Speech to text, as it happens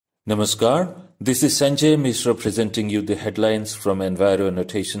Namaskar, this is Sanjay Mishra presenting you the headlines from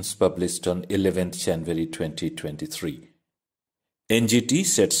enviroannotations published on 11th January 2023. NGT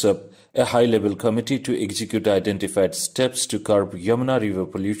sets up a high-level committee to execute identified steps to curb Yamuna River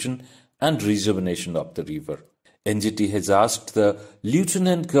pollution and rejuvenation of the river. NGT has asked the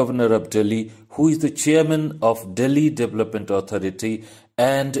Lieutenant Governor of Delhi, who is the chairman of Delhi Development Authority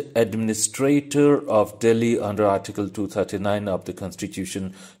and Administrator of Delhi under Article 239 of the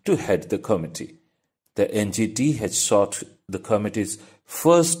Constitution, to head the committee. The NGT has sought the committee's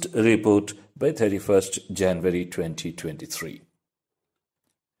first report by 31st January 2023.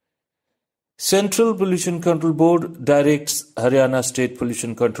 Central Pollution Control Board directs Haryana State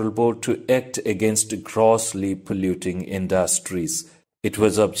Pollution Control Board to act against grossly polluting industries. It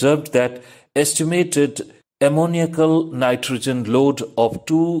was observed that estimated ammoniacal nitrogen load of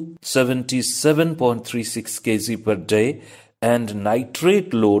 277.36 kg per day and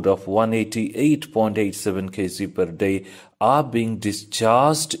nitrate load of 188.87 kg per day are being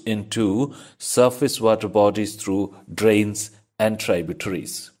discharged into surface water bodies through drains and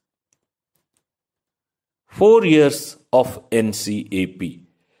tributaries. 4 years of NCAP.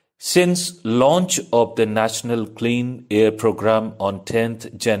 Since launch of the National Clean Air Program on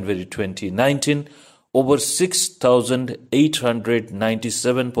 10th January 2019, over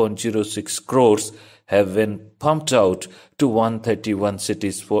 6,897.06 crores have been pumped out to 131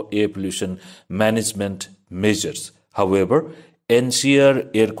 cities for air pollution management measures. However, NCR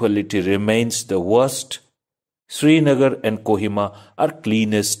Air Quality remains the worst. Srinagar and Kohima are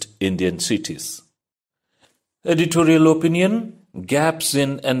cleanest Indian cities. Editorial opinion: Gaps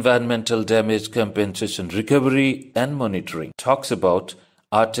in environmental damage compensation recovery and monitoring. Talks about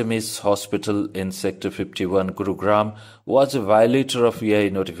Artemis Hospital in Sector 51, Gurugram was a violator of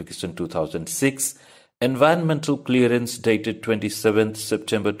EI Notification 2006. Environmental clearance dated 27th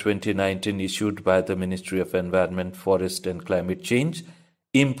September 2019 issued by the Ministry of Environment, Forest and Climate Change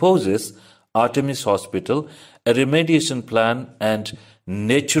imposes Artemis Hospital a remediation plan and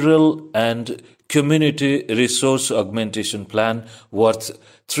natural and community resource augmentation plan worth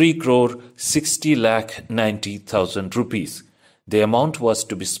 3,60,90,000 rupees. The amount was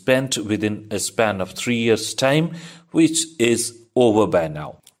to be spent within a span of 3 years' time, which is over by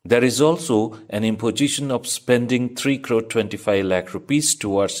now. There is also an imposition of spending 3,25,00,000 rupees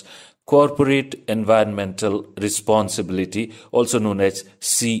towards corporate environmental responsibility, also known as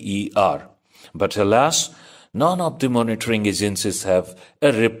CER. But alas, none of the monitoring agencies have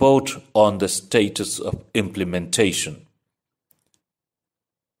a report on the status of implementation.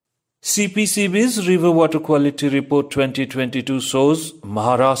 CPCB's River Water Quality Report 2022 shows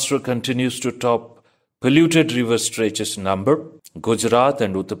Maharashtra continues to top polluted river stretches number. Gujarat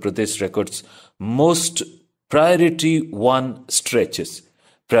and Uttar Pradesh records most Priority 1 stretches.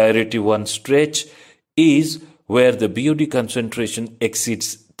 Priority 1 stretch is where the BOD concentration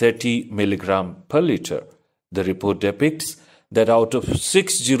exceeds 30 mg per liter. The report depicts that out of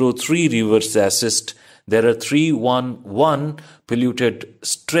 603 rivers assessed, there are 311 polluted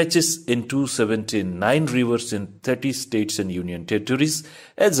stretches in 279 rivers in 30 states and union territories,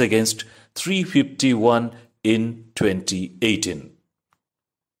 as against 351 in 2018.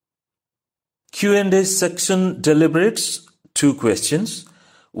 Q&A section deliberates 2 questions.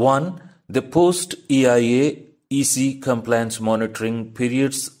 1. The post-EIA EC compliance monitoring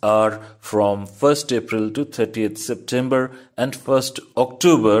periods are from 1st April to 30th September and 1st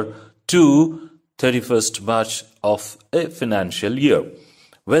October to 31st March of a financial year.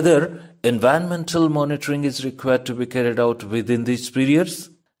 Whether environmental monitoring is required to be carried out within these periods.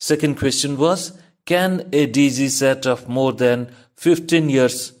 Second question was, can a DG set of more than 15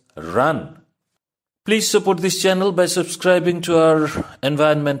 years run? Please support this channel by subscribing to our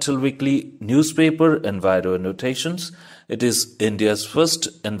environmental weekly newspaper, EnviroAnnotations. It is India's first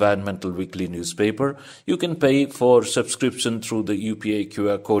environmental weekly newspaper. You can pay for subscription through the UPI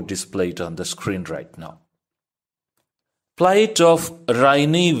QR code displayed on the screen right now. Plight of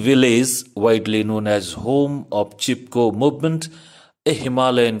Raini village, widely known as home of Chipko movement, a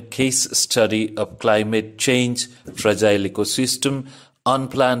Himalayan case study of climate change, fragile ecosystem,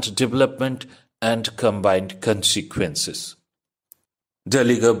 unplanned development, and combined consequences.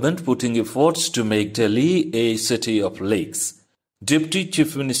 Delhi government putting efforts to make Delhi a city of lakes. Deputy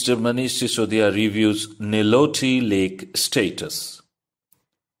Chief Minister Manish Sisodia reviews Niloti Lake status.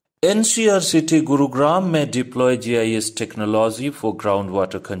 NCR city Gurugram may deploy GIS technology for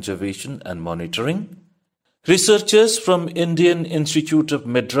groundwater conservation and monitoring. Researchers from Indian Institute of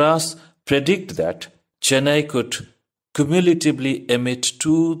Madras predict that Chennai could cumulatively emit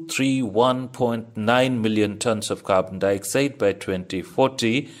 231.9 million tons of carbon dioxide by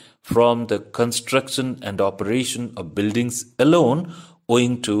 2040 from the construction and operation of buildings alone,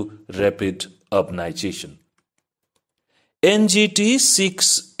 owing to rapid urbanization. NGT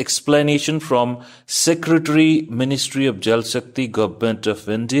seeks explanation from Secretary, Ministry of Jal Shakti, Government of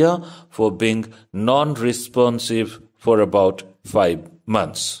India for being non-responsive for about 5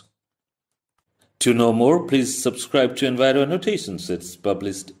 months. To know more, please subscribe to Enviroannotations. It's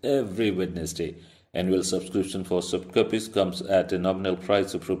published every Wednesday. Annual subscription for soft copies comes at a nominal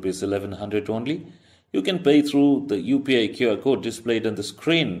price of Rs 1100 only. You can pay through the UPI QR code displayed on the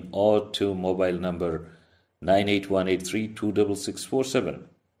screen or to mobile number 98183-26647.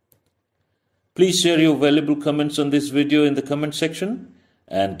 Please share your valuable comments on this video in the comment section.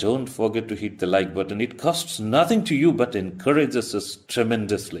 And don't forget to hit the like button. It costs nothing to you but encourages us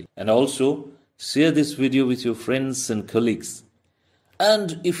tremendously. And also, share this video with your friends and colleagues.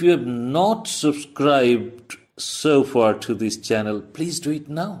 And if you have not subscribed so far to this channel, please do it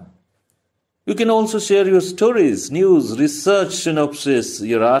now. You can also share your stories, news, research synopsis,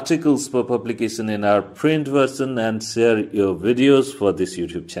 your articles for publication in our print version, and share your videos for this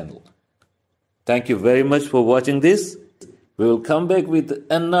YouTube channel. Thank you very much for watching this. We will come back with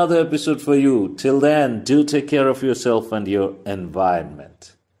another episode for you. Till then, do take care of yourself and your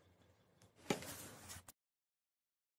environment.